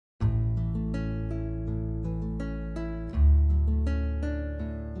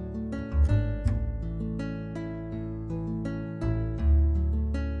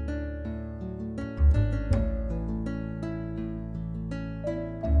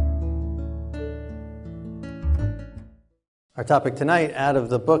Our topic tonight, out of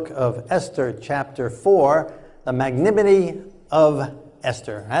the book of Esther, chapter 4, the magnanimity of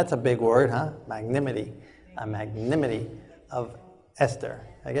Esther. That's a big word, huh? Magnanimity. A magnanimity of Esther.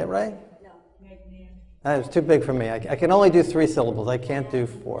 Did I get it right? No. That was too big for me. I can only do 3 syllables. I can't do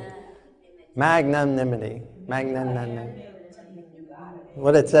 4. Magnanimity. Magnanimity.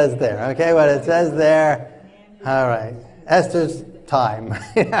 What it says there. Okay, what it says there. All right. Esther's time.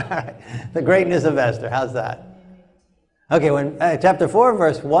 The greatness of Esther. How's that? Okay, when chapter 4,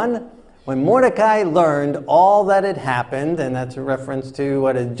 verse 1, when Mordecai learned all that had happened, and that's a reference to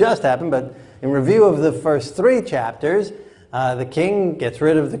what had just happened, but in review of the first 3 chapters, the king gets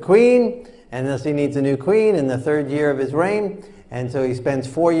rid of the queen, and thus he needs a new queen in the 3rd year of his reign, and so he spends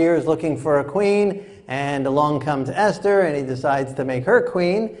 4 years looking for a queen, and along comes Esther, and he decides to make her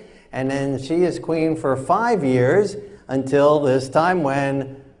queen, and then she is queen for 5 years, until this time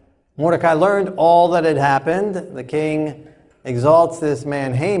when Mordecai learned all that had happened. The king exalts this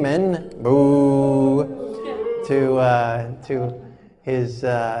man Haman, to his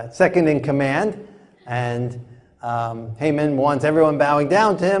second in command, and Haman wants everyone bowing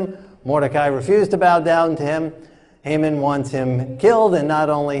down to him. Mordecai refused to bow down to him. Haman wants him killed, and not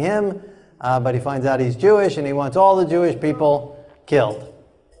only him, but he finds out he's Jewish, and he wants all the Jewish people killed.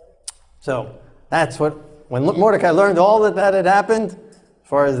 So that's when Mordecai learned all that had happened, as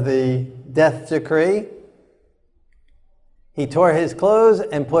far as the death decree, he tore his clothes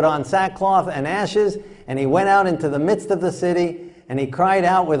and put on sackcloth and ashes, and he went out into the midst of the city, and he cried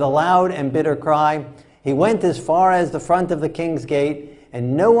out with a loud and bitter cry. He went as far as the front of the king's gate,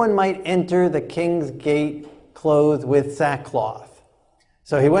 and no one might enter the king's gate clothed with sackcloth.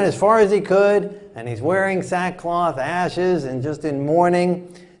 So he went as far as he could, and he's wearing sackcloth, ashes, and just in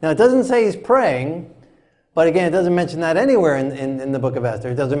mourning. Now, it doesn't say he's praying, but again, it doesn't mention that anywhere in the book of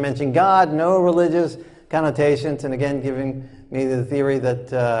Esther. It doesn't mention God, no religious connotations, and again, giving me the theory that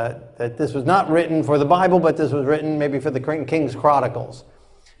this was not written for the Bible, but this was written maybe for the King's Chronicles.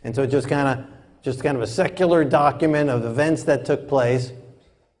 And so just kind of a secular document of events that took place.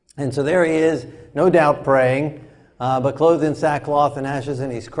 And so there he is, no doubt praying, but clothed in sackcloth and ashes, and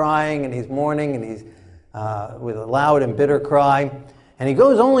he's crying, and he's mourning, and he's with a loud and bitter cry. And he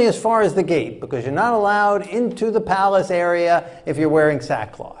goes only as far as the gate, because you're not allowed into the palace area if you're wearing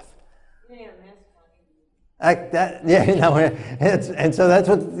sackcloth. And so that's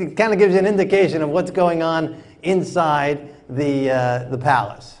what it kind of gives you an indication of what's going on inside the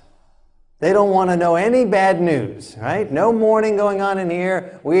palace. They don't want to know any bad news, right? No mourning going on in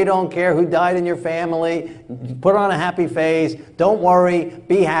here. We don't care who died in your family. Put on a happy face. Don't worry.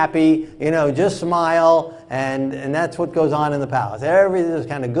 Be happy. Just smile. And that's what goes on in the palace. Everything's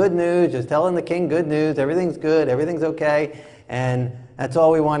kind of good news. Just telling the king good news. Everything's good. Everything's okay. And that's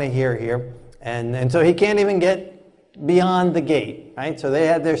all we want to hear here. And so he can't even get beyond the gate, right? So they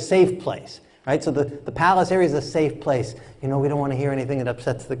had their safe place, right? So the palace area is a safe place. We don't want to hear anything that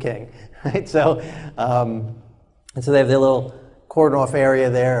upsets the king, right? So, and so they have their little cordon-off area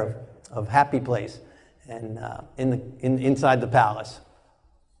there of happy place, and inside the palace.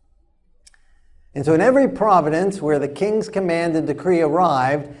 And so in every province where the king's command and decree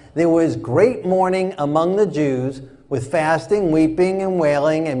arrived, there was great mourning among the Jews, with fasting, weeping, and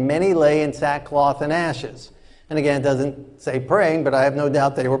wailing, and many lay in sackcloth and ashes. And again, it doesn't say praying, but I have no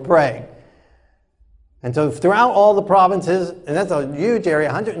doubt they were praying. And so throughout all the provinces, and that's a huge area,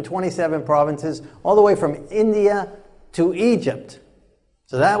 127 provinces, all the way from India to Egypt.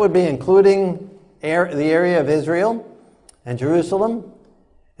 So that would be including the area of Israel and Jerusalem.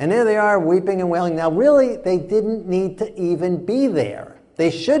 And there they are, weeping and wailing. Now really, they didn't need to even be there.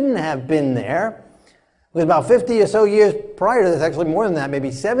 They shouldn't have been there. It was about 50 or so years prior to this, actually more than that,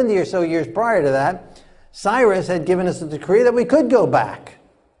 maybe 70 or so years prior to that, Cyrus had given us a decree that we could go back.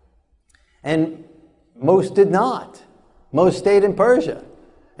 And most did not. Most stayed in Persia.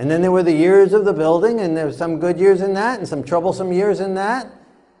 And then there were the years of the building, and there were some good years in that, and some troublesome years in that.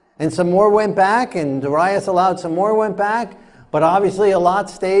 And some more went back, and Darius allowed some more went back. But obviously a lot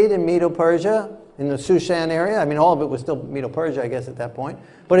stayed in Medo-Persia, in the Shushan area. I mean, all of it was still Medo-Persia, I guess, at that point.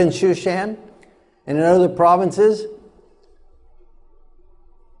 But in Shushan, and in other provinces.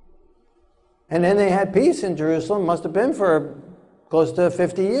 And then they had peace in Jerusalem, must have been for close to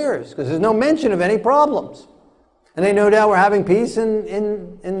 50 years, because there's no mention of any problems. And they no doubt were having peace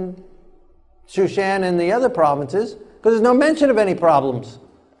in Shushan and the other provinces, because there's no mention of any problems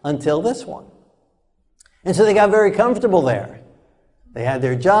until this one. And so they got very comfortable there. They had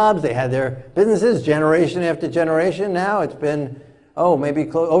their jobs, they had their businesses, generation after generation. Now it's been, maybe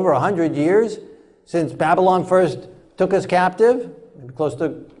over 100 years since Babylon first took us captive, close to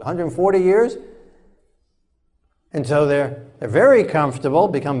 140 years. And so they're very comfortable,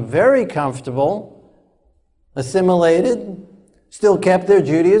 become very comfortable, assimilated, still kept their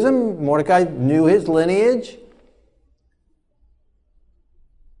Judaism. Mordecai knew his lineage,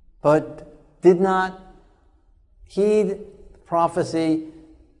 but did not heed the prophecy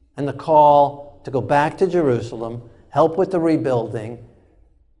and the call to go back to Jerusalem, help with the rebuilding,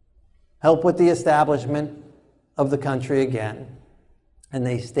 help with the establishment of the country again. And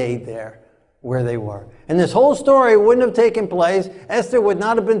they stayed there where they were. And this whole story wouldn't have taken place. Esther would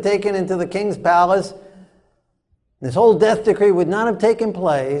not have been taken into the king's palace. This whole death decree would not have taken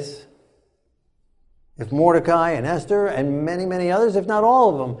place if Mordecai and Esther and many, many others, if not all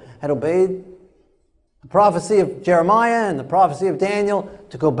of them, had obeyed the prophecy of Jeremiah and the prophecy of Daniel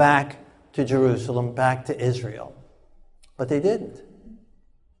to go back to Jerusalem, back to Israel. But they didn't.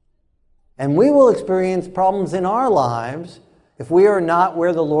 And we will experience problems in our lives if we are not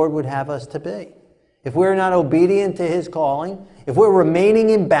where the Lord would have us to be. If we're not obedient to his calling, if we're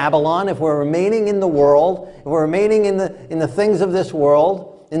remaining in Babylon, if we're remaining in the world, if we're remaining in the things of this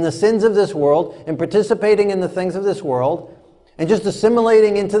world, in the sins of this world, and participating in the things of this world, and just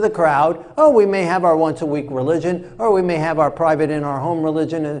assimilating into the crowd, we may have our once-a-week religion, or we may have our private in our home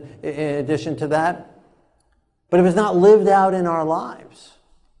religion in addition to that. But if it's not lived out in our lives,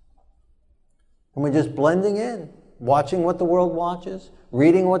 and we're just blending in, watching what the world watches,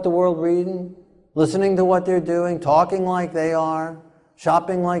 reading what the world reading, listening to what they're doing, talking like they are,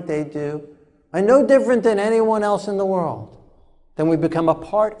 shopping like they do, and no different than anyone else in the world, then we become a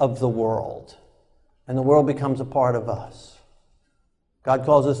part of the world, and the world becomes a part of us. God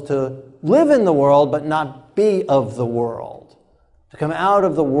calls us to live in the world, but not be of the world, to come out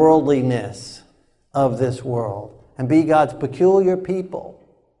of the worldliness of this world, and be God's peculiar people,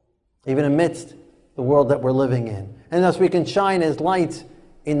 even amidst the world that we're living in. And thus we can shine as lights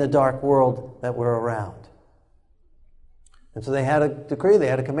in the dark world that we're around. And so they had a decree, they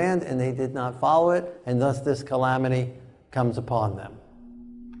had a command, and they did not follow it, and thus this calamity comes upon them.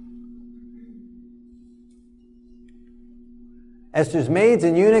 Esther's maids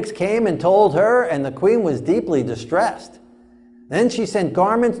and eunuchs came and told her, and the queen was deeply distressed. Then she sent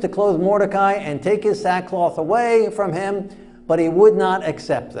garments to clothe Mordecai and take his sackcloth away from him, but he would not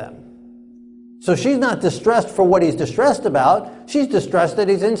accept them. So she's not distressed for what he's distressed about. She's distressed that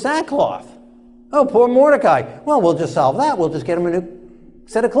he's in sackcloth. Oh, poor Mordecai. Well, we'll just solve that. We'll just get him a new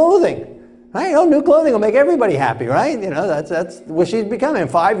set of clothing. Right? Oh, new clothing will make everybody happy, right? You know, that's what she's become. In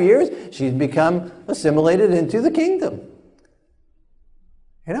 5 years, she's become assimilated into the kingdom.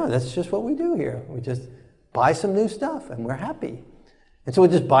 You know, that's just what we do here. We just buy some new stuff and we're happy. And so we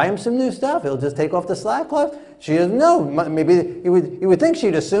just buy him some new stuff. He'll just take off the sackcloth. She doesn't know. Maybe you would think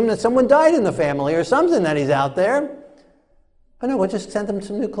she'd assume that someone died in the family or something, that he's out there. But no, we'll just send him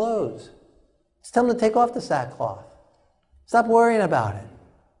some new clothes. Just tell him to take off the sackcloth. Stop worrying about it.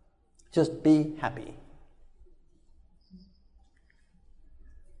 Just be happy.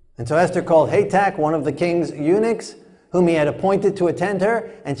 And so Esther called Hatak, one of the king's eunuchs, whom he had appointed to attend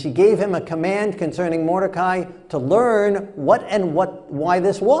her, and she gave him a command concerning Mordecai to learn why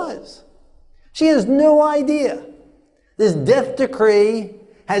this was. She has no idea. This death decree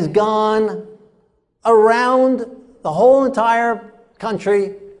has gone around the whole entire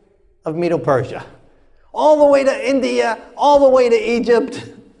country of Medo-Persia, all the way to India, all the way to Egypt,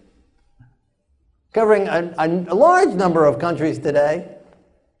 covering a large number of countries today.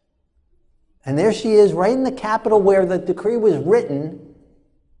 And there she is, right in the capital where the decree was written,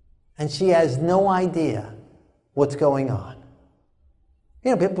 and she has no idea what's going on.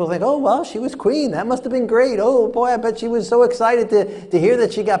 You know, people think, oh, well, she was queen. That must have been great. Oh, boy, I bet she was so excited to hear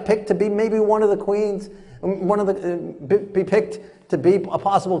that she got picked to be maybe one of the queens, be picked to be a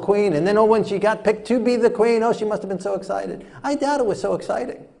possible queen. And then, when she got picked to be the queen, she must have been so excited. I doubt it was so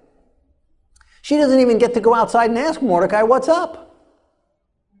exciting. She doesn't even get to go outside and ask Mordecai, what's up?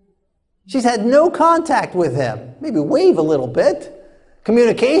 She's had no contact with him. Maybe wave a little bit.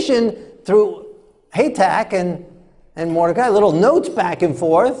 Communication through Hatak and Mordecai, little notes back and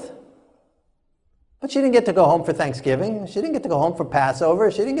forth. But she didn't get to go home for Thanksgiving. She didn't get to go home for Passover.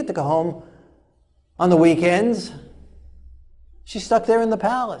 She didn't get to go home on the weekends. She's stuck there in the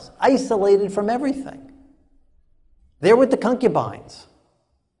palace, isolated from everything. There with the concubines.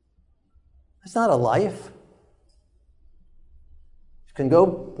 That's not a life. You can go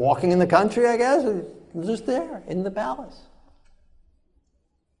walking in the country, I guess, or just there in the palace.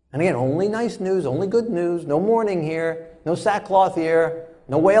 And again, only nice news, only good news, no mourning here, no sackcloth here,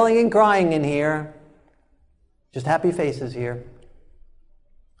 no wailing and crying in here, just happy faces here.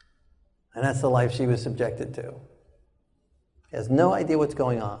 And that's the life she was subjected to. She has no idea what's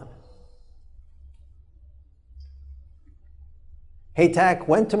going on. Hatak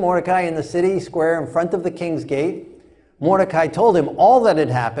went to Mordecai in the city square in front of the king's gate. Mordecai told him all that had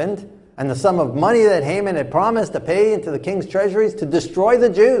happened and the sum of money that Haman had promised to pay into the king's treasuries to destroy the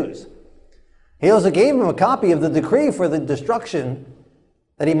Jews. He also gave him a copy of the decree for the destruction,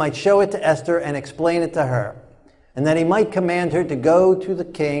 that he might show it to Esther and explain it to her, and that he might command her to go to the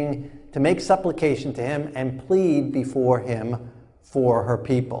king to make supplication to him and plead before him for her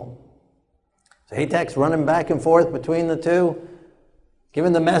people. So Hatak's running back and forth between the two,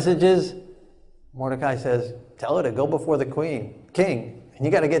 giving the messages. Mordecai says, tell her to go before the king, and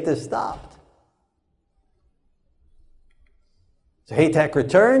you got to get this stopped. So Hatak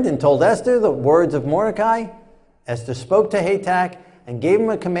returned and told Esther the words of Mordecai. Esther spoke to Hatak and gave him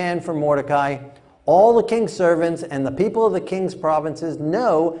a command from Mordecai. All the king's servants and the people of the king's provinces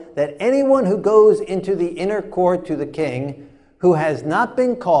know that anyone who goes into the inner court to the king, who has not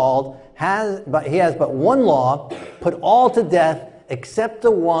been called, he has but one law, put all to death except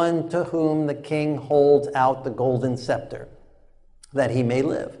the one to whom the king holds out the golden scepter, that he may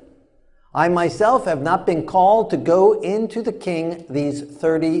live. I myself have not been called to go into the king these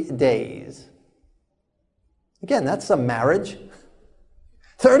 30 days. Again, that's some marriage.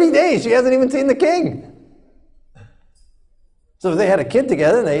 30 days, she hasn't even seen the king. So if they had a kid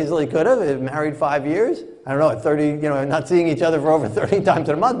together, they easily could have. They've married 5 years. I don't know, at 30, not seeing each other for over 30 times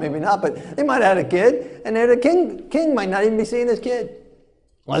in a month, maybe not, but they might have had a kid, and the king might not even be seeing his kid,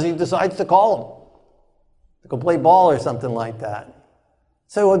 unless he decides to call him to go play ball or something like that.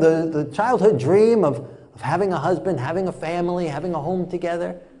 So the childhood dream of having a husband, having a family, having a home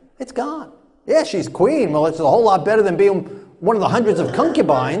together, it's gone. Yeah, she's queen. Well, it's a whole lot better than being one of the hundreds of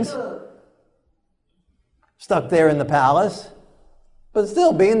concubines stuck there in the palace. But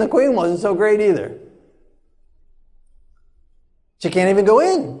still, being the queen wasn't so great either. She can't even go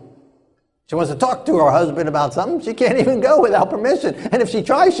in. She wants to talk to her husband about something. She can't even go without permission. And if she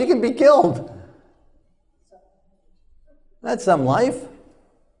tries, she can be killed. That's some life.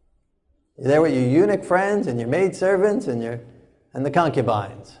 You're there with your eunuch friends and your maidservants and the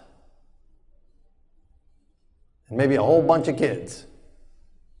concubines. And maybe a whole bunch of kids.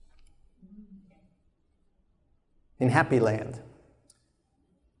 In Happy Land.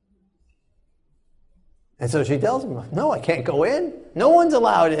 And so she tells him, no, I can't go in. No one's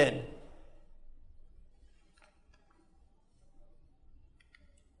allowed in.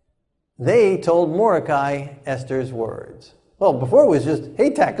 They told Mordecai Esther's words. Well, before it was just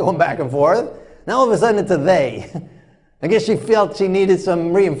Hatak going back and forth. Now all of a sudden it's a they. I guess she felt she needed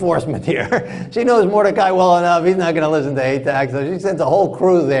some reinforcement here. She knows Mordecai well enough. He's not going to listen to Hatak, so she sends a whole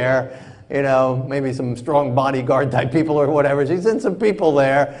crew there. Maybe some strong bodyguard type people or whatever. She sends some people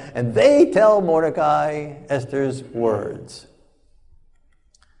there, and they tell Mordecai Esther's words.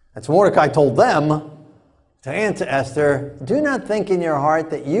 And so Mordecai told them to answer Esther, do not think in your heart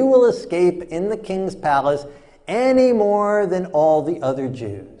that you will escape in the king's palace any more than all the other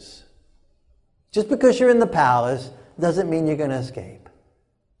Jews. Just because you're in the palace doesn't mean you're going to escape.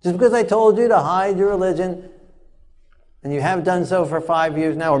 Just because I told you to hide your religion, and you have done so for 5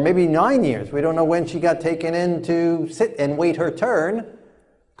 years now, or maybe 9 years. We don't know when she got taken in to sit and wait her turn.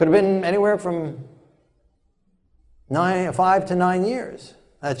 Could have been anywhere from 5 to 9 years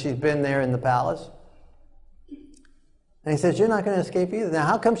that she's been there in the palace. And he says, you're not going to escape either. Now,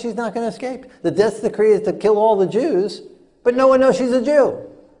 how come she's not going to escape? The death decree is to kill all the Jews, but no one knows she's a Jew.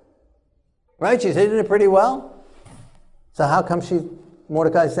 Right? She's hidden it pretty well. So how come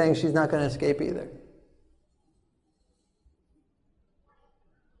Mordecai's saying she's not going to escape either?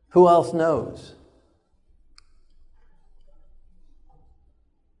 Who else knows?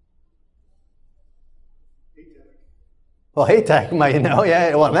 Well, Hatak might know.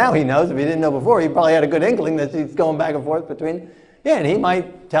 Yeah, well, now he knows. If he didn't know before, he probably had a good inkling that she's going back and forth between. Yeah, and he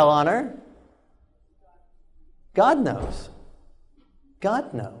might tell on her. God knows.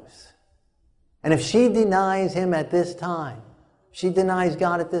 God knows. And if she denies him at this time, she denies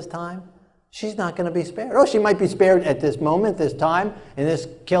God at this time, she's not going to be spared. Oh, she might be spared at this moment, this time, in this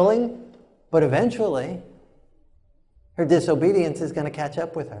killing, but eventually her disobedience is going to catch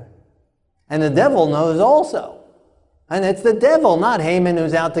up with her. And the devil knows also. And it's the devil, not Haman,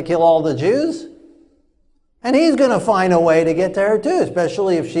 who's out to kill all the Jews. And he's going to find a way to get to her too,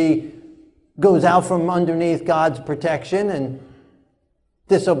 especially if she goes out from underneath God's protection and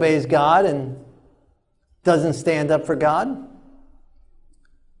disobeys God and doesn't stand up for God.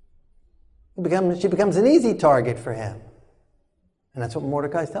 She becomes an easy target for him. And that's what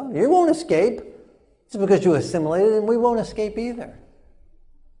Mordecai's telling you. You won't escape. It's because you assimilated, and we won't escape either.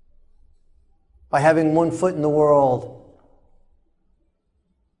 By having one foot in the world,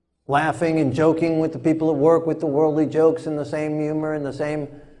 laughing and joking with the people at work with the worldly jokes and the same humor and the same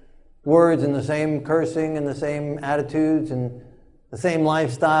words and the same cursing and the same attitudes and the same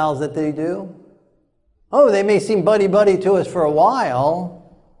lifestyles that they do. Oh, they may seem buddy-buddy to us for a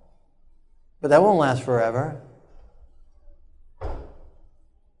while, but that won't last forever.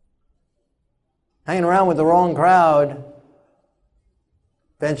 Hanging around with the wrong crowd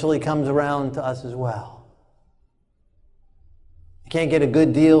eventually comes around to us as well. You can't get a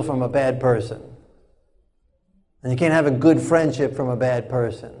good deal from a bad person. And you can't have a good friendship from a bad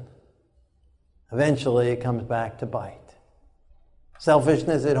person. Eventually it comes back to bite.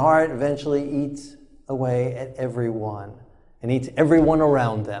 Selfishness at heart eventually eats away at everyone and eats everyone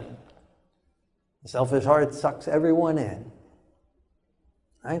around them. The selfish heart sucks everyone in.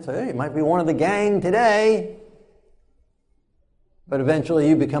 Right? So you might be one of the gang today, but eventually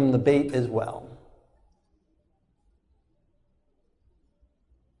you become the bait as well.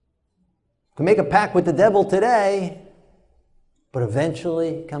 You can make a pact with the devil today, but eventually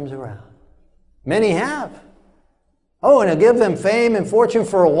it comes around. Many have. Oh, and he'll give them fame and fortune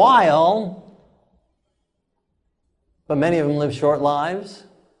for a while, but many of them live short lives.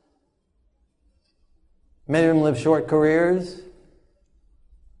 Many of them live short careers.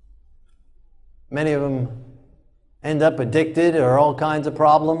 Many of them end up addicted or all kinds of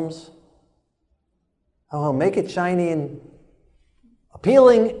problems. Oh, make it shiny and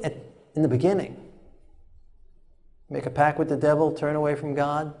appealing in the beginning. Make a pact with the devil, turn away from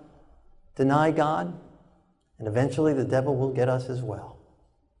God, deny God, and eventually the devil will get us as well.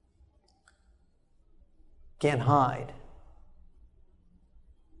 Can't hide.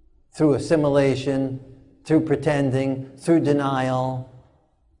 Through assimilation, through pretending, through denial,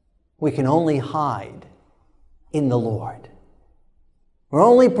 we can only hide in the Lord. Our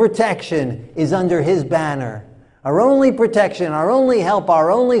only protection is under His banner. Our only protection, our only help,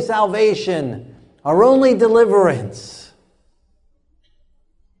 our only salvation, our only deliverance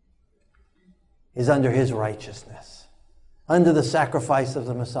is under His righteousness, under the sacrifice of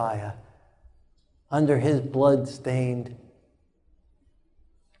the Messiah, under His blood-stained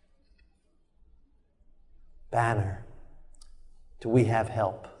banner. Do we have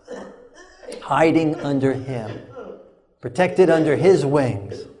help? Hiding under Him, protected under His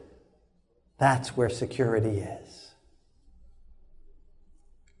wings. That's where security is.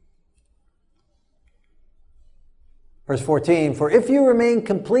 Verse 14, for if you remain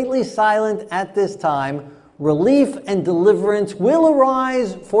completely silent at this time, relief and deliverance will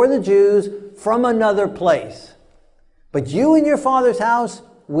arise for the Jews from another place. But you and your father's house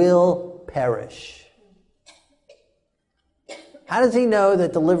will perish. How does he know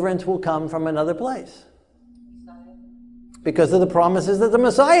that deliverance will come from another place? Because of the promises that the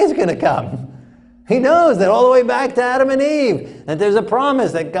Messiah is going to come. He knows that all the way back to Adam and Eve, that there's a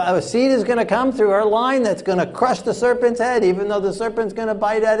promise that a seed is going to come through our line that's going to crush the serpent's head, even though the serpent's going to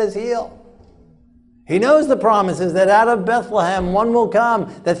bite at his heel. He knows the promises that out of Bethlehem one will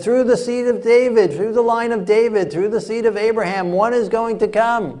come, that through the seed of David, through the line of David, through the seed of Abraham, one is going to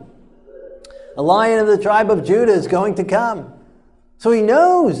come. A lion of the tribe of Judah is going to come. So he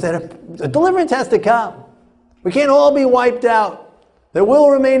knows that a deliverance has to come. We can't all be wiped out. There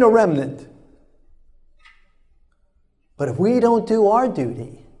will remain a remnant. But if we don't do our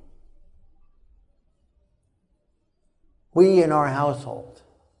duty, we in our household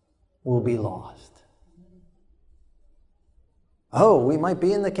will be lost. Oh, we might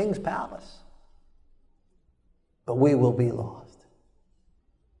be in the king's palace, but we will be lost.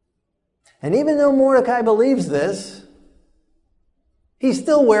 And even though Mordecai believes this, he's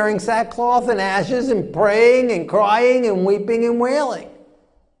still wearing sackcloth and ashes and praying and crying and weeping and wailing.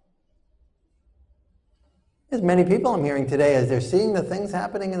 There's many people I'm hearing today as they're seeing the things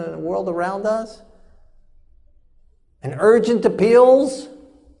happening in the world around us. And urgent appeals.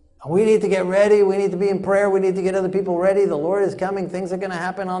 We need to get ready. We need to be in prayer. We need to get other people ready. The Lord is coming. Things are going to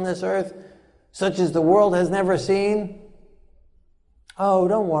happen on this earth such as the world has never seen. Oh,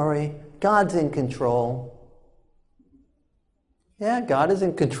 don't worry. God's in control. Yeah, God is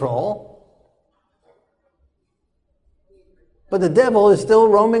in control. But the devil is still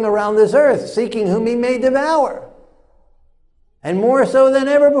roaming around this earth, seeking whom he may devour. And more so than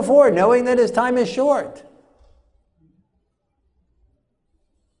ever before, knowing that his time is short.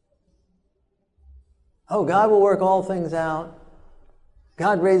 Oh, God will work all things out.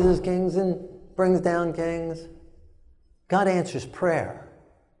 God raises kings and brings down kings. God answers prayer.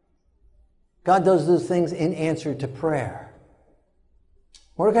 God does those things in answer to prayer.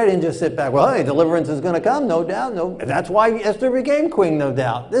 Mordecai didn't just sit back, well, hey, deliverance is going to come, no doubt. No, that's why Esther became queen, no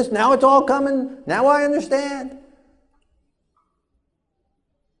doubt. Now it's all coming. Now I understand.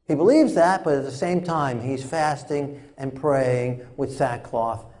 He believes that, but at the same time, he's fasting and praying with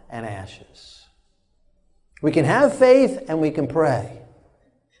sackcloth and ashes. We can have faith and we can pray.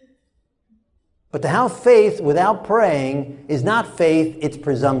 But to have faith without praying is not faith, it's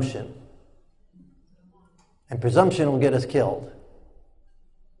presumption. And presumption will get us killed.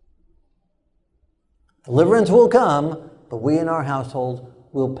 Deliverance will come, but we in our household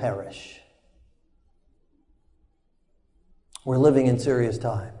will perish. We're living in serious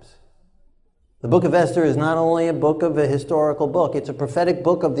times. The book of Esther is not only a book of a historical book, it's a prophetic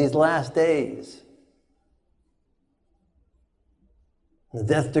book of these last days. The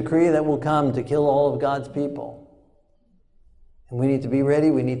death decree that will come to kill all of God's people. And we need to be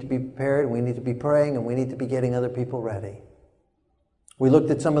ready, we need to be prepared, we need to be praying, and we need to be getting other people ready. We looked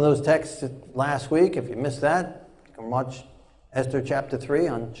at some of those texts last week. If you missed that, you can watch Esther chapter 3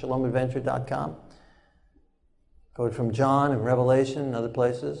 on shalomadventure.com. Go from John and Revelation and other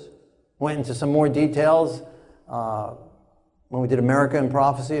places. Went into some more details when we did America in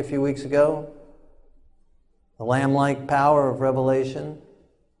Prophecy a few weeks ago. The lamb-like power of Revelation.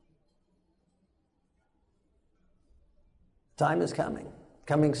 Time is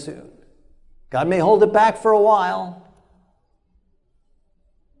coming soon. God may hold it back for a while.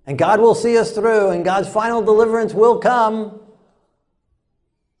 And God will see us through, and God's final deliverance will come.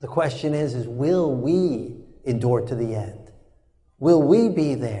 The question is will we endure to the end? Will we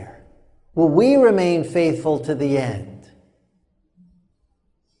be there? Will we remain faithful to the end?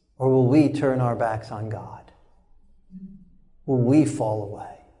 Or will we turn our backs on God? Will we fall away?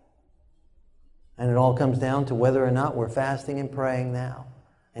 And it all comes down to whether or not we're fasting and praying now,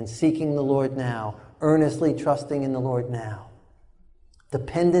 and seeking the Lord now, earnestly trusting in the Lord now,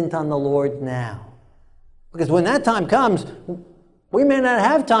 dependent on the Lord now. Because when that time comes, we may not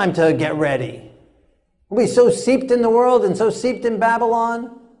have time to get ready. We'll be so seeped in the world and so seeped in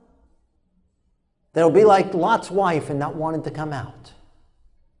Babylon that it'll be like Lot's wife and not wanting to come out.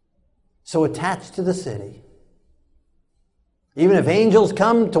 So attached to the city. Even if angels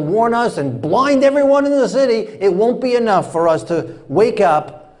come to warn us and blind everyone in the city, it won't be enough for us to wake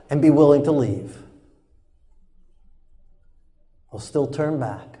up and be willing to leave. We'll still turn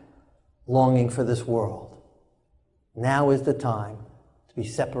back, longing for this world. Now is the time to be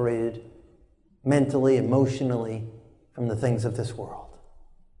separated mentally, emotionally from the things of this world.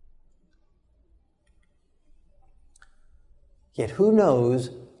 Yet who knows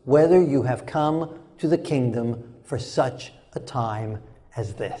whether you have come to the kingdom for such a time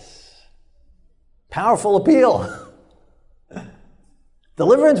as this? Powerful appeal.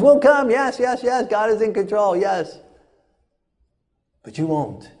 Deliverance will come. Yes, yes, yes. God is in control. Yes. But you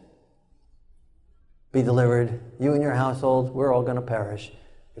won't be delivered. You and your household, we're all going to perish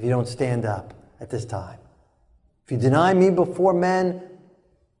if you don't stand up at this time. If you deny me before men,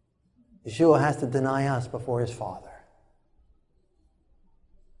 Yeshua has to deny us before his Father.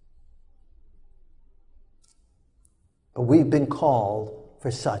 But we've been called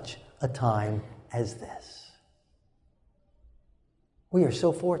for such a time as this. We are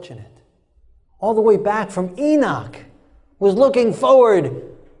so fortunate. All the way back from Enoch was looking forward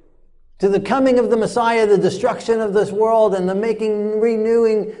to the coming of the Messiah, the destruction of this world, and the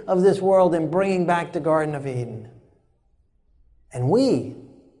renewing of this world and bringing back the Garden of Eden. And we,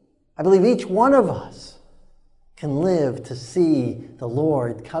 I believe each one of us, can live to see the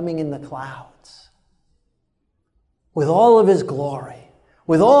Lord coming in the clouds with all of his glory,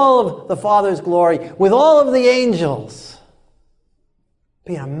 with all of the Father's glory, with all of the angels.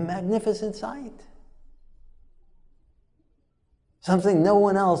 Be a magnificent sight. Something no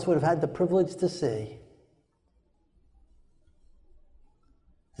one else would have had the privilege to see.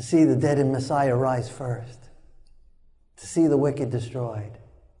 To see the dead in Messiah rise first. To see the wicked destroyed.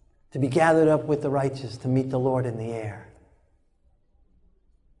 To be gathered up with the righteous to meet the Lord in the air.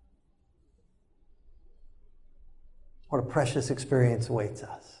 What a precious experience awaits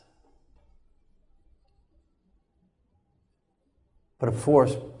us. But of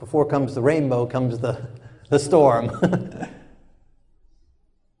course, before comes the rainbow, comes the storm.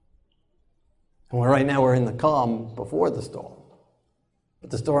 And right now we're in the calm before the storm.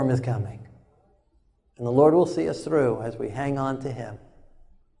 But the storm is coming. And the Lord will see us through as we hang on to him.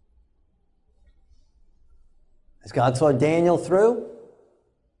 As God saw Daniel through,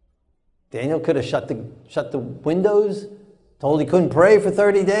 Daniel could have shut the windows, told he couldn't pray for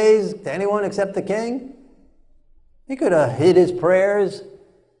 30 days to anyone except the king. He could have hid his prayers.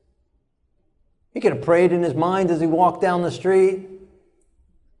 He could have prayed in his mind as he walked down the street.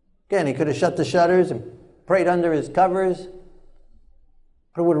 Again, he could have shut the shutters and prayed under his covers.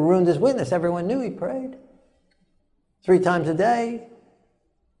 But it would have ruined his witness. Everyone knew he prayed 3 times a day.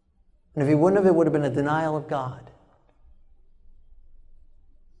 And if he wouldn't have, it would have been a denial of God.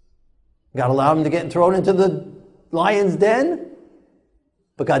 God allowed him to get thrown into the lion's den,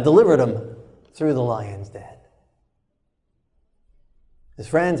 but God delivered him through the lion's den. His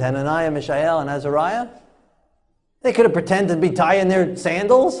friends, Hananiah, Mishael, and Azariah, they could have pretended to be tying their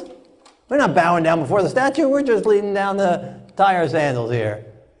sandals. We're not bowing down before the statue. We're just leaning down to tie our sandals here.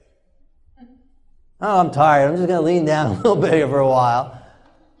 Oh, I'm tired. I'm just going to lean down a little bit here for a while.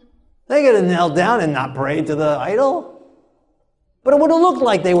 They could have knelt down and not prayed to the idol. But it would have looked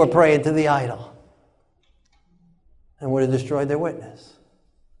like they were praying to the idol. And would have destroyed their witness.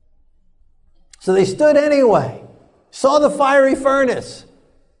 So they stood anyway. Saw the fiery furnace.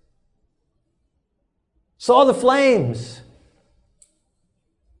 Saw the flames.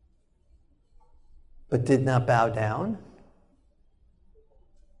 But did not bow down.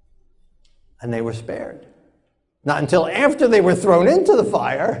 And they were spared. Not until after they were thrown into the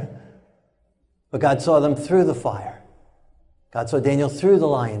fire. But God saw them through the fire. God saw Daniel through the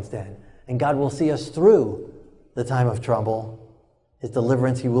lion's den. And God will see us through the time of trouble. His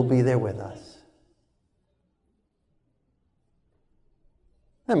deliverance, he will be there with us.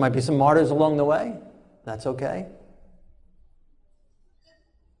 There might be some martyrs along the way. That's okay.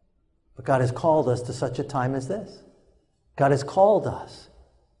 But God has called us to such a time as this. God has called us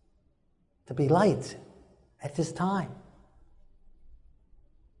to be lights at this time.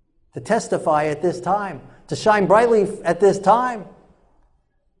 To testify at this time. To shine brightly at this time.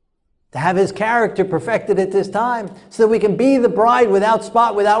 To have his character perfected at this time. So that we can be the bride without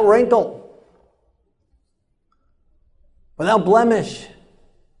spot, without wrinkle. Without blemish.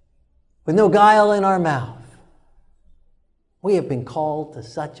 With no guile in our mouth. We have been called to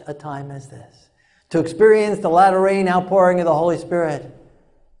such a time as this. To experience the latter rain outpouring of the Holy Spirit.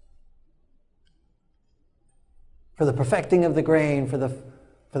 For the perfecting of the grain, for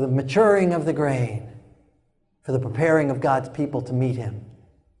the maturing of the grain, for the preparing of God's people to meet him,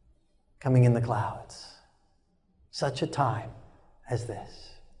 coming in the clouds. Such a time as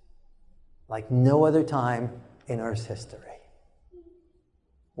this, like no other time in Earth's history.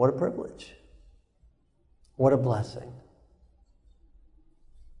 What a privilege. What a blessing.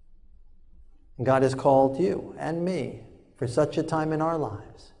 And God has called you and me for such a time in our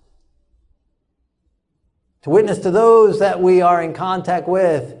lives. To witness to those that we are in contact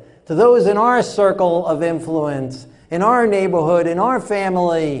with, to those in our circle of influence, in our neighborhood, in our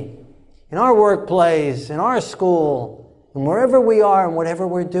family, in our workplace, in our school, and wherever we are and whatever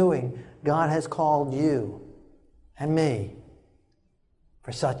we're doing, God has called you and me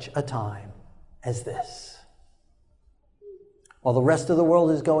for such a time as this. While the rest of the world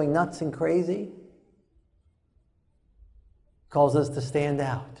is going nuts and crazy, calls us to stand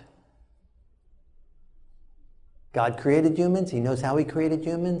out. God created humans. He knows how he created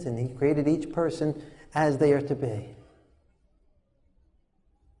humans, and he created each person as they are to be.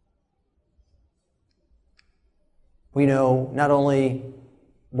 We know not only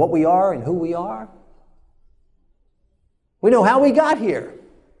what we are and who we are, we know how we got here.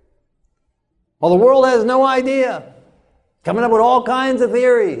 Well, the world has no idea. Coming up with all kinds of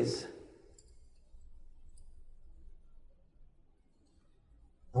theories.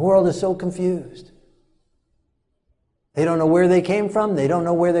 The world is so confused. They don't know where they came from. They don't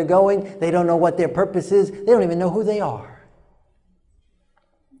know where they're going. They don't know what their purpose is. They don't even know who they are.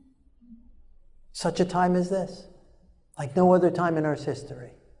 Such a time as this, like no other time in Earth's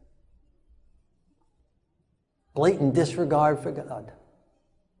history. Blatant disregard for God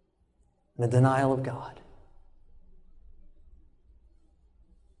and a denial of God.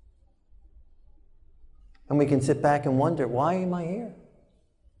 And we can sit back and wonder, why am I here?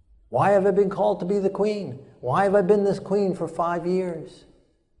 Why have I been called to be the queen? Why have I been this queen for 5 years?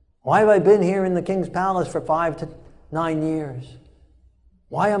 Why have I been here in the king's palace for 5 to 9 years?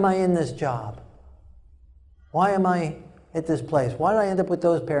 Why am I in this job? Why am I at this place? Why did I end up with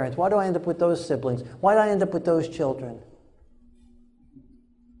those parents? Why do I end up with those siblings? Why did I end up with those children?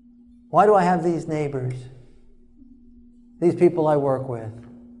 Why do I have these neighbors? These people I work with?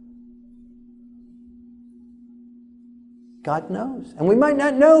 God knows. And we might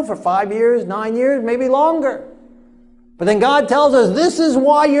not know for 5 years, 9 years, maybe longer. But then God tells us, this is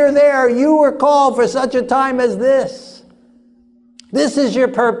why you're there. You were called for such a time as this. This is your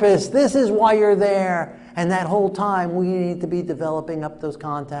purpose. This is why you're there. And that whole time, we need to be developing up those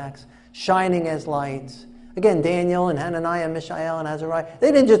contacts, shining as lights. Again, Daniel and Hananiah and Mishael and Azariah,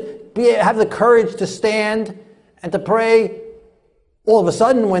 they didn't just have the courage to stand and to pray all of a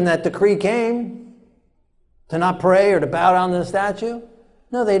sudden when that decree came. To not pray or to bow down to the statue?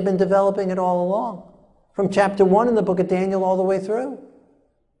 No, they'd been developing it all along. From chapter 1 in the book of Daniel all the way through.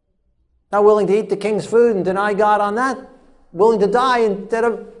 Not willing to eat the king's food and deny God on that. Willing to die instead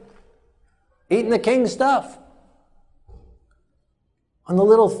of eating the king's stuff. On the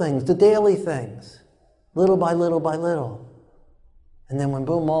little things, the daily things. Little by little by little. And then when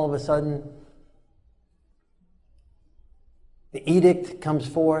boom, all of a sudden, the edict comes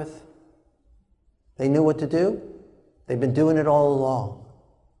forth. They knew what to do. They've been doing it all along.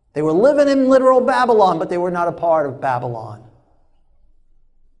 They were living in literal Babylon, but they were not a part of Babylon.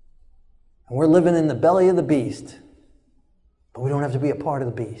 And we're living in the belly of the beast, but we don't have to be a part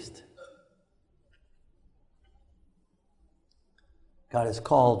of the beast. God has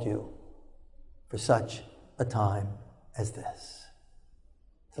called you for such a time as this,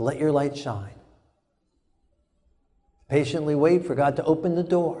 to let your light shine. Patiently wait for God to open the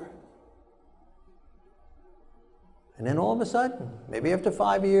door. And then all of a sudden, maybe after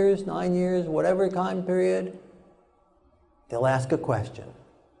 5 years, 9 years, whatever time period, they'll ask a question.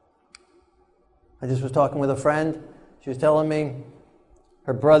 I just was talking with a friend. She was telling me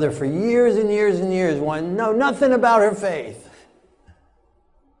her brother for years and years and years wanted to know nothing about her faith.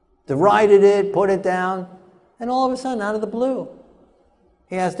 Derided it, put it down, and all of a sudden, out of the blue,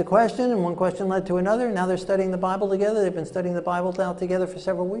 he asked a question, and one question led to another. Now they're studying the Bible together. They've been studying the Bible now together for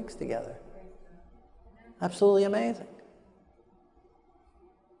several weeks together. Absolutely amazing.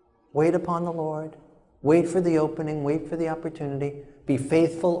 Wait upon the Lord. Wait for the opening. Wait for the opportunity. Be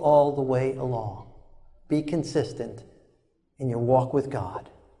faithful all the way along. Be consistent in your walk with God.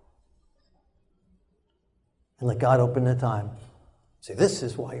 And let God open the time. Say, this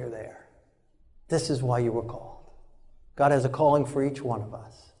is why you're there. This is why you were called. God has a calling for each one of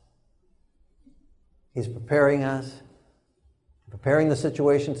us. He's preparing us, preparing the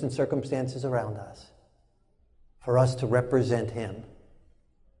situations and circumstances around us for us to represent Him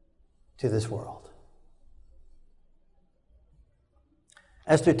to this world.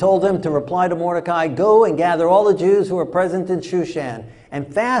 Esther told him to reply to Mordecai, go and gather all the Jews who are present in Shushan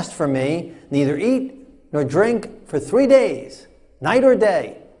and fast for me, neither eat nor drink for 3 days, night or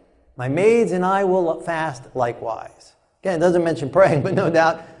day. My maids and I will fast likewise. Again, it doesn't mention praying, but no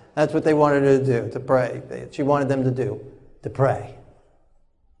doubt that's what they wanted her to do, to pray. She wanted them to do, to pray.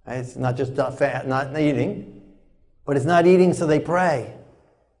 Right? It's not just not eating, but it's not eating so they pray.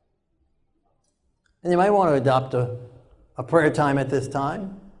 And you might want to adopt a prayer time at this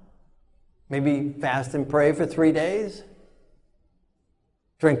time. Maybe fast and pray for 3 days.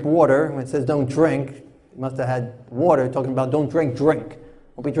 Drink water. When it says don't drink, it must have had water, talking about don't drink.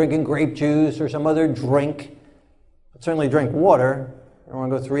 Don't be drinking grape juice or some other drink. But certainly drink water. You don't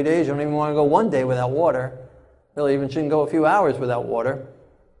want to go 3 days. You don't even want to go 1 day without water. Really even shouldn't go a few hours without water.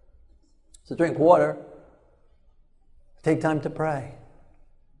 So drink water. Take time to pray.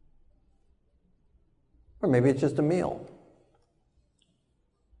 Or maybe it's just a meal.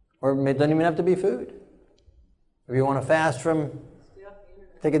 Or it doesn't even have to be food. If you want to fast from,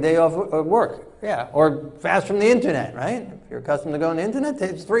 take a day off of work. Yeah, or fast from the internet, right? If you're accustomed to going on the internet,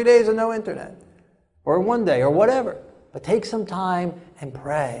 it's 3 days of no internet. Or 1 day, or whatever. But take some time and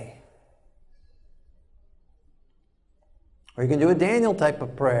pray. Or you can do a Daniel type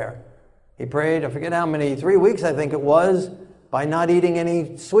of prayer. He prayed, I forget how many, 3 weeks I think it was, by not eating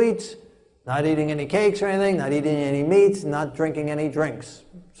any sweets, not eating any cakes or anything, not eating any meats, not drinking any drinks.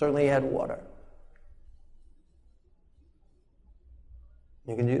 Certainly he had water.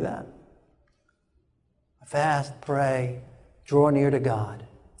 You can do that. Fast, pray, draw near to God,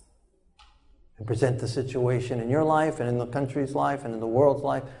 and present the situation in your life and in the country's life and in the world's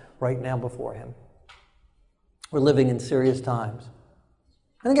life right now before Him. We're living in serious times.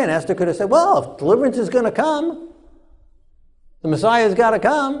 And again, Esther could have said, well, if deliverance is going to come, the Messiah's got to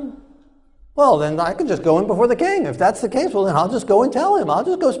come, well, then I could just go in before the king. If that's the case, well, then I'll just go and tell him. I'll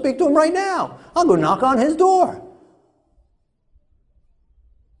just go speak to him right now. I'll go knock on his door.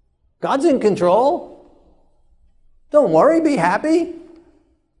 God's in control. Don't worry, be happy.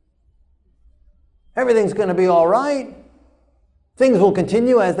 Everything's going to be all right. Things will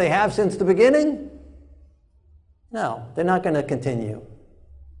continue as they have since the beginning. No, they're not going to continue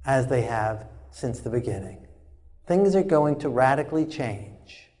as they have since the beginning. Things are going to radically change.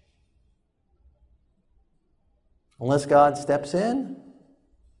 Unless God steps in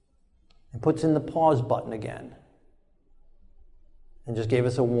and puts in the pause button again and just gave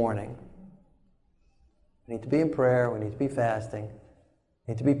us a warning. We need to be in prayer. We need to be fasting.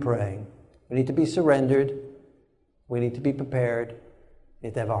 We need to be praying. We need to be surrendered. We need to be prepared. We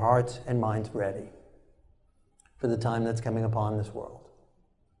need to have our hearts and minds ready for the time that's coming upon this world.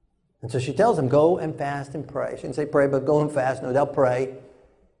 And so she tells him, go and fast and pray. She didn't say pray, but go and fast. No doubt pray.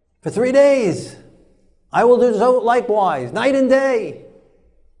 For 3 days. I will do so likewise, night and day.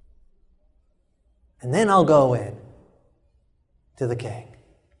 And then I'll go in to the King.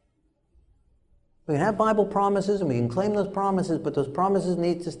 We can have Bible promises and we can claim those promises, but those promises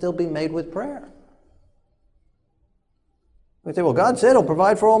need to still be made with prayer. We say, well, God said He'll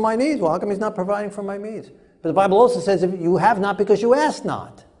provide for all my needs. Well, how come He's not providing for my needs? But the Bible also says if you have not because you ask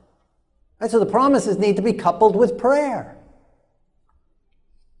not. Right? So the promises need to be coupled with prayer.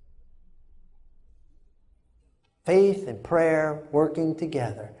 Faith and prayer working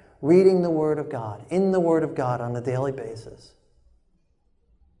together. Reading the Word of God, in the Word of God on a daily basis.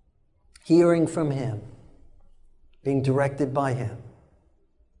 Hearing from Him. Being directed by Him.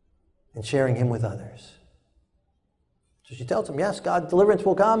 And sharing Him with others. So she tells him, yes, God, deliverance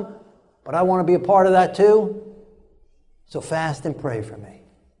will come, but I want to be a part of that too. So fast and pray for me.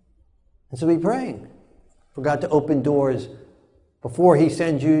 And so be praying for God to open doors before He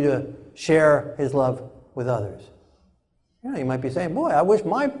sends you to share His love with others. You might be saying, boy, I wish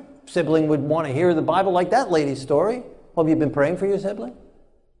my sibling would want to hear the Bible like that lady's story. Well, have you been praying for your sibling?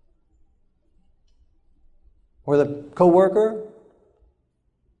 Or the coworker?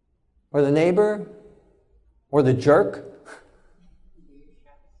 Or the neighbor? Or the jerk?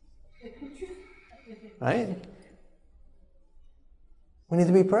 Right? We need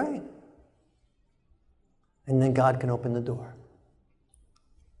to be praying. And then God can open the door.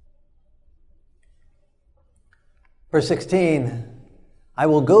 Verse 16, I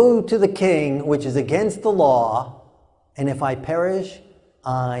will go to the king, which is against the law, and if I perish,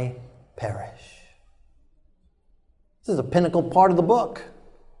 I perish. This is a pinnacle part of the book.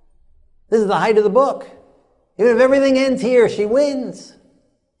 This is the height of the book. Even if everything ends here, she wins.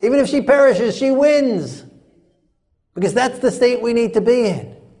 Even if she perishes, she wins. Because that's the state we need to be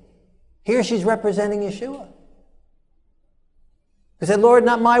in. Here she's representing Yeshua. He said, Lord,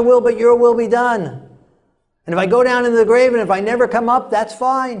 not my will, but your will be done. And if I go down into the grave and if I never come up, that's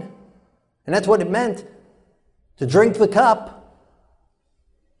fine. And that's what it meant. To drink the cup.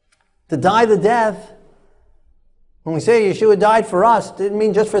 To die the death. When we say Yeshua died for us, it didn't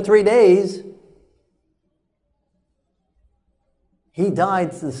mean just for 3 days. He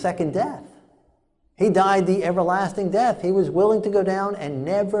died the second death. He died the everlasting death. He was willing to go down and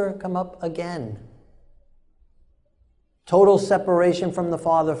never come up again. Total separation from the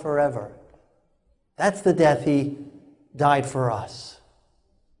Father forever. That's the death He died for us.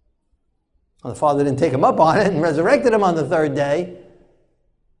 Well, the Father didn't take Him up on it and resurrected Him on the third day.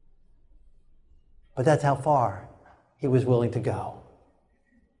 But that's how far He was willing to go.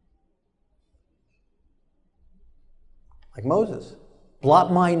 Like Moses.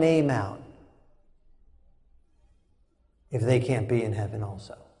 Blot my name out if they can't be in heaven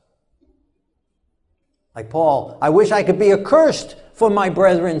also. Like Paul, I wish I could be accursed for my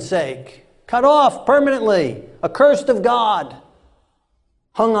brethren's sake. Cut off permanently, accursed of God,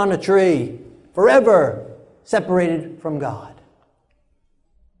 hung on a tree, forever separated from God.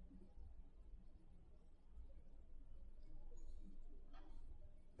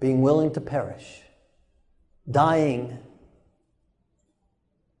 Being willing to perish, dying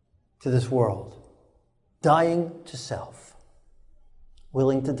to this world, dying to self,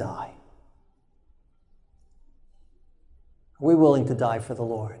 willing to die. Are we willing to die for the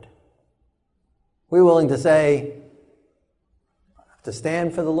Lord? Are we willing to say, I have to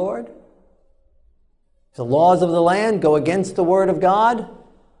stand for the Lord? If the laws of the land go against the Word of God,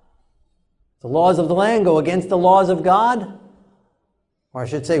 the laws of the land go against the laws of God, or I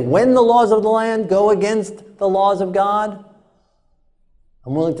should say, when the laws of the land go against the laws of God,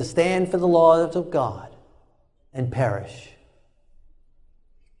 I'm willing to stand for the laws of God and perish.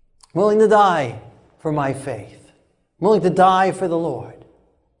 I'm willing to die for my faith. I'm willing to die for the Lord.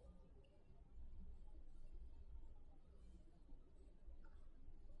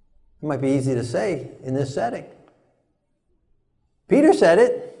 It might be easy to say in this setting. Peter said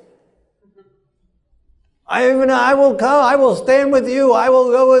it. I will come, I will stand with you, I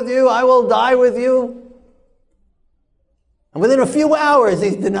will go with you, I will die with you. And within a few hours,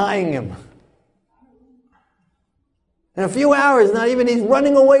 he's denying Him. In a few hours, not even he's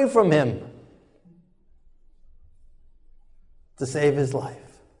running away from Him to save his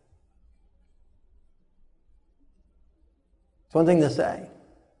life. It's one thing to say.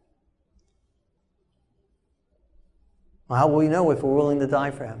 Well, how will we know if we're willing to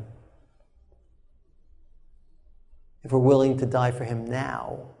die for Him? If we're willing to die for Him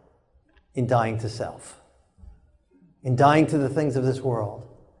now in dying to self. In dying to the things of this world?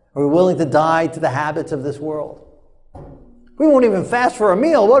 Are we willing to die to the habits of this world? We won't even fast for a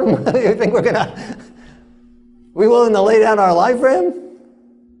meal. What do you think we're going to... Are we willing to lay down our life for Him?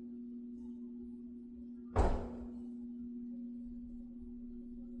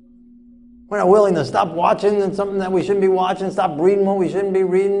 We're not willing to stop watching something that we shouldn't be watching, stop reading what we shouldn't be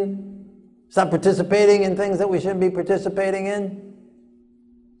reading, stop participating in things that we shouldn't be participating in,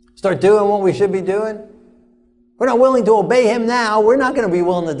 start doing what we should be doing. We're not willing to obey him now. We're not going to be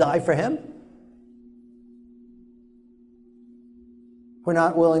willing to die for him. We're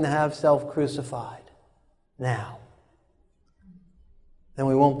not willing to have self crucified now. Then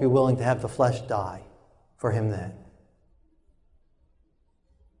we won't be willing to have the flesh die for him then.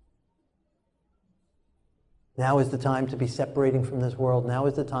 Now is the time to be separating from this world. Now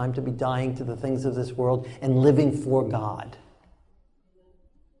is the time to be dying to the things of this world and living for God.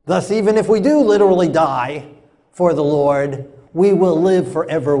 Thus, even if we do literally die for the Lord, we will live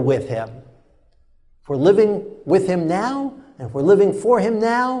forever with him. If we're living with him now, and if we're living for him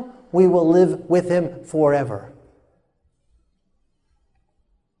now, we will live with him forever.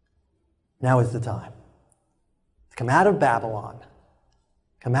 Now is the time to come out of Babylon.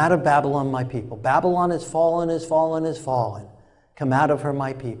 Come out of Babylon, my people. Babylon is fallen, is fallen, is fallen. Come out of her,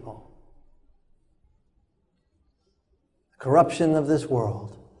 my people. The corruption of this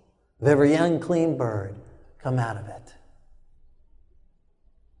world, of every unclean bird, come out of it.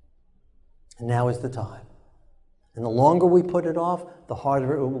 And now is the time. And the longer we put it off, the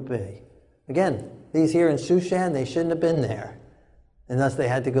harder it will be. Again, these here in Shushan, they shouldn't have been there. And thus they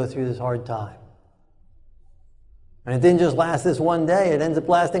had to go through this hard time. And it didn't just last this one day. It ends up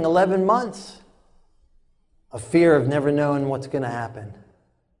lasting 11 months of fear of never knowing what's going to happen.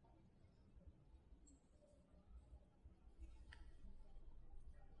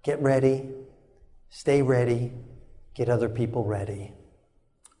 Get ready. Stay ready. Get other people ready.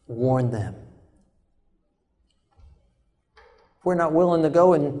 Warn them. If we're not willing to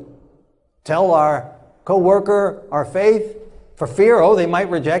go and tell our co-worker our faith for fear, they might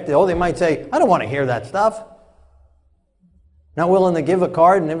reject it. They might say, I don't want to hear that stuff. Not willing to give a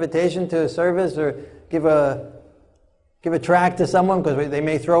card, an invitation to a service, or give a tract to someone because they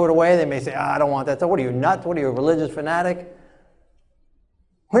may throw it away. They may say, I don't want that. So what are you, nuts? What are you, a religious fanatic?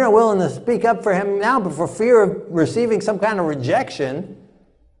 We're not willing to speak up for him now, but for fear of receiving some kind of rejection.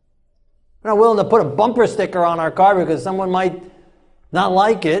 We're not willing to put a bumper sticker on our car because someone might not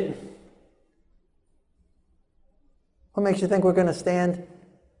like it. What makes you think we're going to stand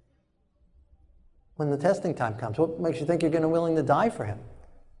when the testing time comes? What makes you think you're going to be willing to die for him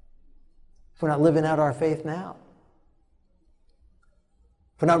if we're not living out our faith now?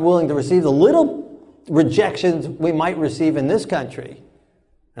 If we're not willing to receive the little rejections we might receive in this country.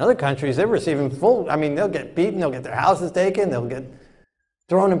 In other countries, they're receiving full, they'll get beaten, they'll get their houses taken, they'll get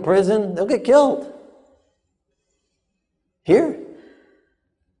thrown in prison, they'll get killed. Here,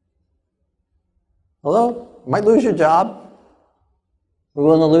 although you might lose your job, we're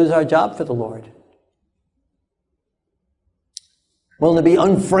willing to lose our job for the Lord. Willing to be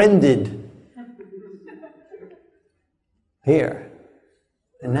unfriended here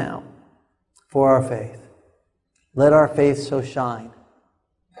and now for our faith. Let our faith so shine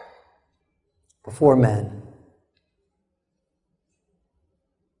before men.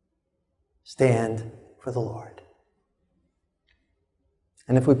 Stand for the Lord.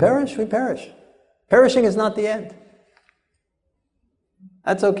 And if we perish, we perish. Perishing is not the end.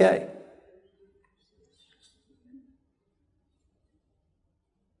 That's okay.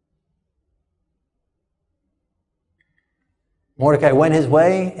 Mordecai went his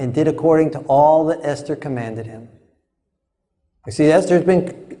way and did according to all that Esther commanded him. You see, Esther's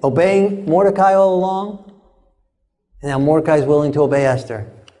been obeying Mordecai all along, and now Mordecai is willing to obey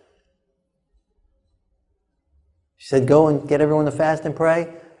Esther. She said, go and get everyone to fast and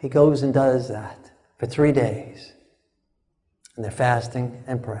pray. He goes and does that for 3 days. And they're fasting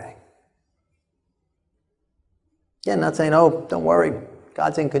and praying. Again, not saying, don't worry,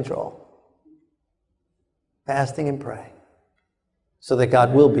 God's in control. Fasting and praying so that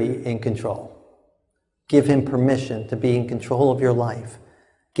God will be in control. Give him permission to be in control of your life.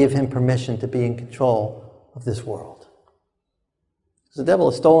 Give him permission to be in control of this world. Because the devil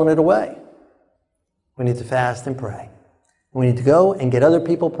has stolen it away. We need to fast and pray. We need to go and get other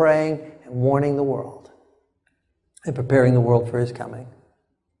people praying and warning the world and preparing the world for his coming.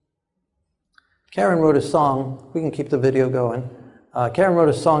 Karen wrote a song. We can keep the video going. Karen wrote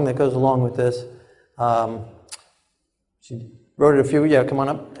a song that goes along with this. She wrote it come on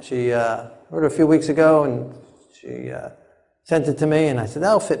up. She wrote it a few weeks ago, and she sent it to me, and I said,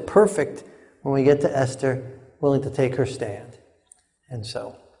 that'll fit perfect when we get to Esther, willing to take her stand. And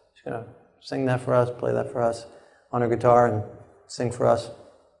so she's going to sing that for us, play that for us on her guitar, and sing for us.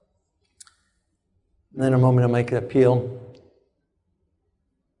 And then in a moment, I'll make an appeal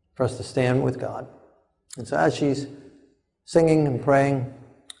for us to stand with God. And so as she's singing and praying,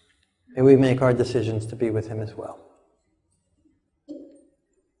 May we make our decisions to be with him as well.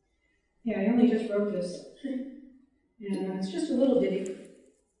 Yeah, I only just wrote this. And it's just a little ditty.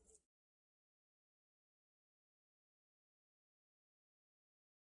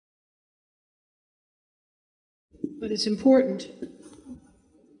 But it's important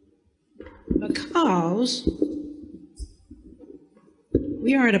because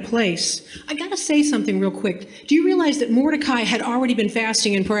we are at a place. I got to say something real quick. Do you realize that Mordecai had already been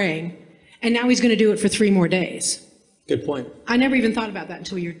fasting and praying, and now he's going to do it for 3 more days? Good point. I never even thought about that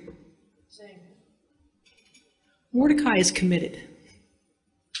until you're saying it. Mordecai is committed.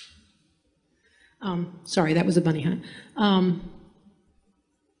 Sorry, that was a bunny hunt.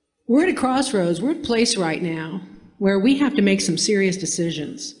 We're at a crossroads. We're at a place right now where we have to make some serious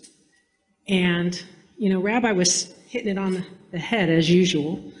decisions. And, Rabbi was hitting it on the head as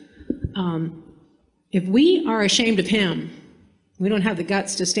usual. If we are ashamed of him, we don't have the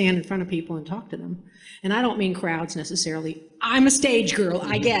guts to stand in front of people and talk to them. And I don't mean crowds necessarily. I'm a stage girl.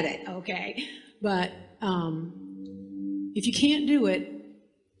 I get it, okay? But if you can't do it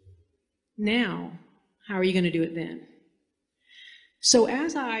now, how are you going to do it then? So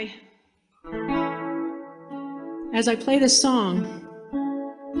as I play this song,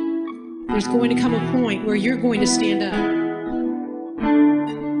 there's going to come a point where you're going to stand up.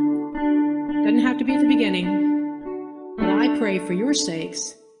 Doesn't have to be at the beginning, but I pray for your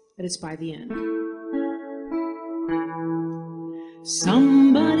sakes that it's by the end.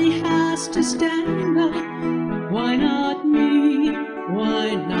 Somebody has to stand up. Why not me?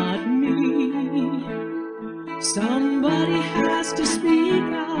 Why not me? Somebody has to speak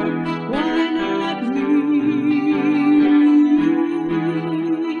out. Why not me?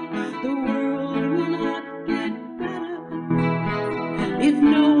 The world will not get better if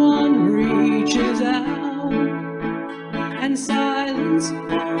no one reaches out, and silence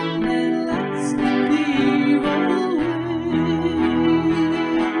only lets the evil win.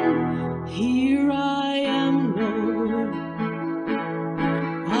 Here I am, Lord.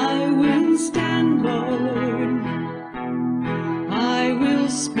 I will stand, Lord. I will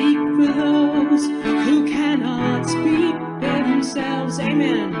speak for those who cannot speak themselves.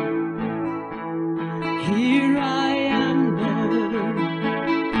 Amen. Here I am, Lord.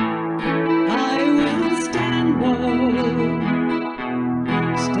 I will stand, Lord.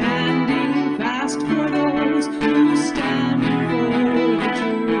 Standing fast for those who stand for the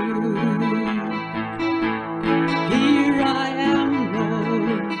truth. Here I am,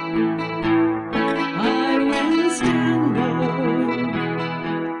 Lord. I will stand, Lord.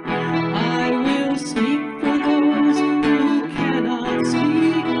 I will speak for those who cannot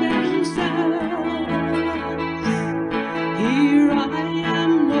speak themselves. Here I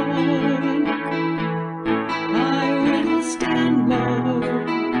am, Lord. I will stand, Lord.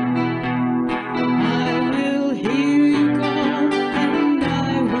 I will hear you call, and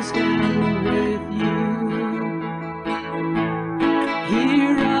I will stand with you.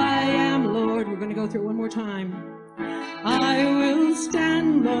 Here I am, Lord. We're going to go through it one more time. I will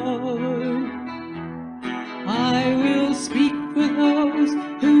stand, Lord. I will speak for those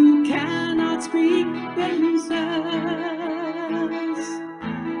who cannot speak themselves.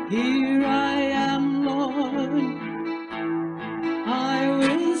 Here I am, Lord. I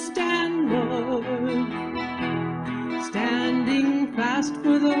will stand, Lord. Standing fast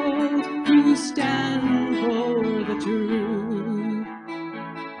for those who stand for the truth.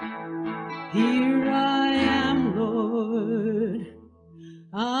 Here I am, Lord.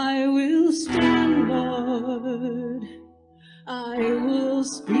 I will stand, Lord. I will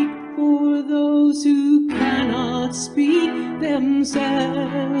speak for those who cannot speak themselves.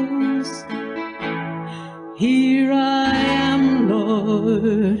 Here I am,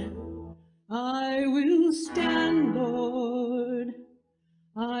 Lord. I will stand, Lord.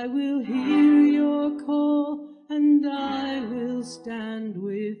 I will hear your call, and I will stand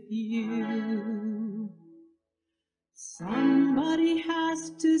with you. Somebody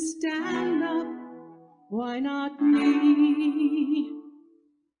has to stand up. Why not me?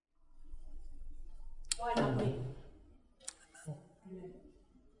 Why not me?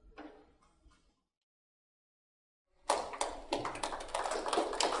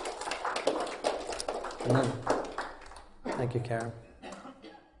 Amen. Thank you, Karen.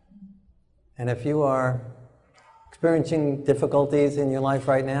 And if you are experiencing difficulties in your life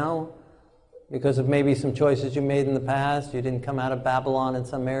right now, because of maybe some choices you made in the past, you didn't come out of Babylon in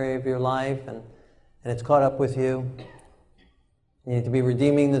some area of your life, and it's caught up with you. You need to be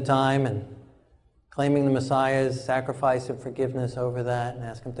redeeming the time and claiming the Messiah's sacrifice of forgiveness over that, and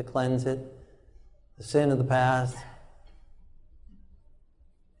ask him to cleanse it, the sin of the past.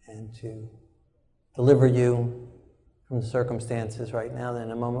 and to deliver you from the circumstances right now. Then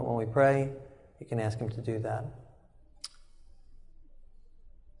in a moment when we pray, you can ask him to do that.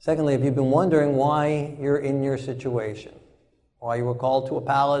 Secondly, if you've been wondering why you're in your situation, why you were called to a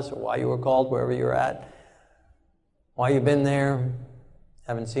palace, or why you were called wherever you're at, why you've been there,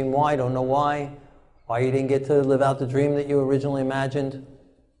 haven't seen why, don't know why you didn't get to live out the dream that you originally imagined,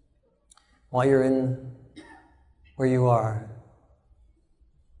 why you're in where you are.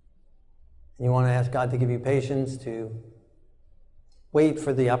 And you want to ask God to give you patience to wait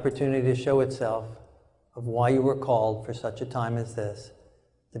for the opportunity to show itself of why you were called for such a time as this,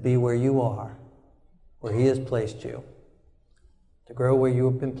 to be where you are, where he has placed you, to grow where you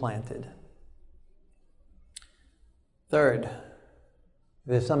have been planted. Third, if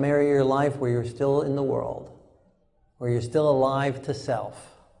there's some area of your life where you're still in the world, where you're still alive to self,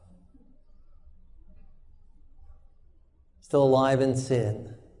 still alive in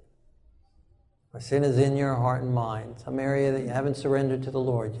sin, where sin is in your heart and mind, some area that you haven't surrendered to the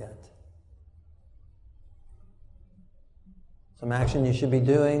Lord yet, some action you should be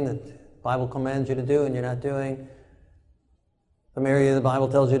doing that the Bible commands you to do and you're not doing, some area the Bible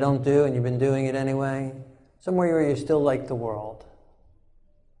tells you don't do and you've been doing it anyway, somewhere where you're still like the world.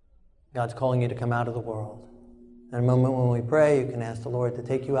 God's calling you to come out of the world. In a moment when we pray, you can ask the Lord to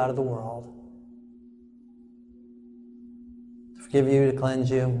take you out of the world, to forgive you, to cleanse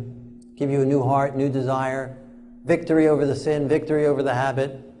you, give you a new heart, new desire, victory over the sin, victory over the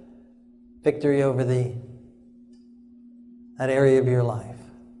habit, victory over that area of your life.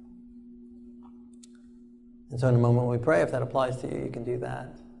 And so in a moment when we pray, if that applies to you, you can do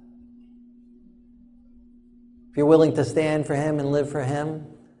that. If you're willing to stand for him and live for him,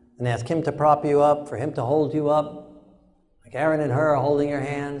 and ask him to prop you up, for him to hold you up, like Aaron and Hur are holding your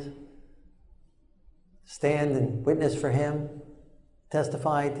hands, stand and witness for him,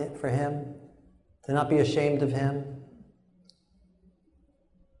 testify for him, to not be ashamed of him.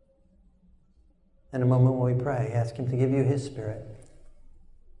 In a moment when we pray, ask him to give you his Spirit,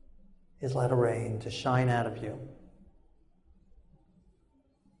 his latter rain to shine out of you.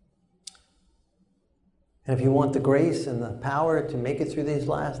 And if you want the grace and the power to make it through these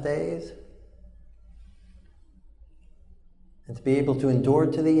last days, and to be able to endure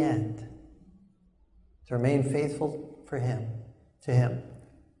to the end, to remain faithful for him, to him,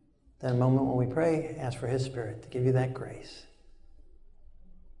 then a moment when we pray, ask for his Spirit to give you that grace.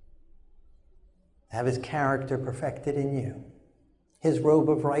 To have his character perfected in you, his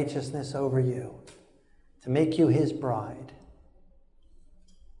robe of righteousness over you, to make you his bride.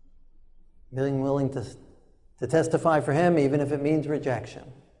 Being willing to testify for him, even if it means rejection.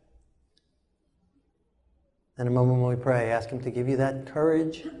 In a moment when we pray, ask him to give you that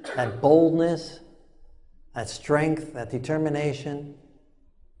courage, that boldness, that strength, that determination.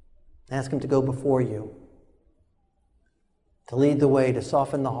 Ask him to go before you, to lead the way, to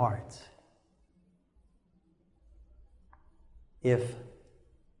soften the hearts. If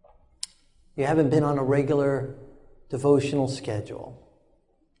you haven't been on a regular devotional schedule,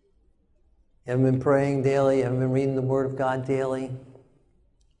 you haven't been praying daily, you haven't been reading the Word of God daily,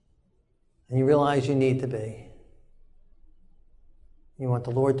 and you realize you need to be. You want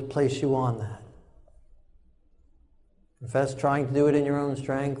the Lord to place you on that. Confess trying to do it in your own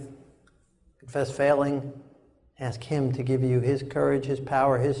strength. Confess failing. Ask him to give you his courage, his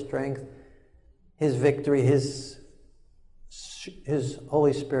power, his strength, his victory, his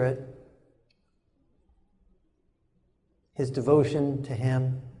Holy Spirit, his devotion to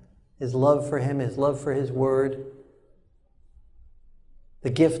him, his love for him, his love for his word, the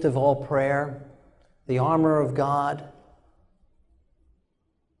gift of all prayer, the armor of God,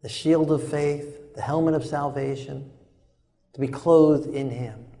 the shield of faith, the helmet of salvation, to be clothed in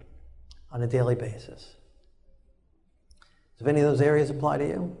him on a daily basis. Does any of those areas apply to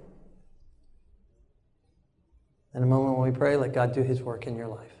you? In a moment when we pray, let God do his work in your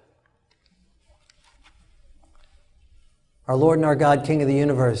life. Our Lord and our God, King of the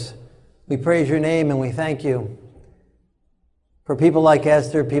universe, we praise your name and we thank you for people like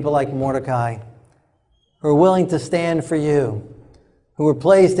Esther, people like Mordecai, who are willing to stand for you, who were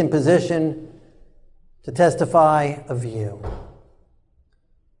placed in position to testify of you.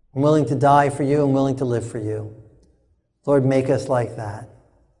 I'm willing to die for you and willing to live for you. Lord, make us like that.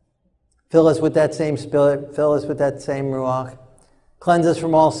 Fill us with that same Spirit. Fill us with that same Ruach. Cleanse us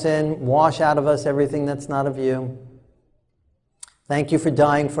from all sin. Wash out of us everything that's not of you. Thank you for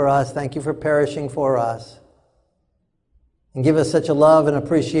dying for us. Thank you for perishing for us. And give us such a love and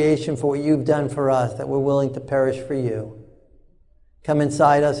appreciation for what you've done for us that we're willing to perish for you. Come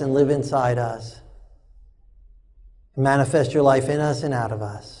inside us and live inside us. Manifest your life in us and out of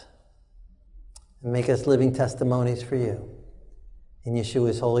us. And make us living testimonies for you. In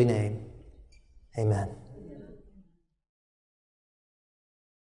Yeshua's holy name, amen.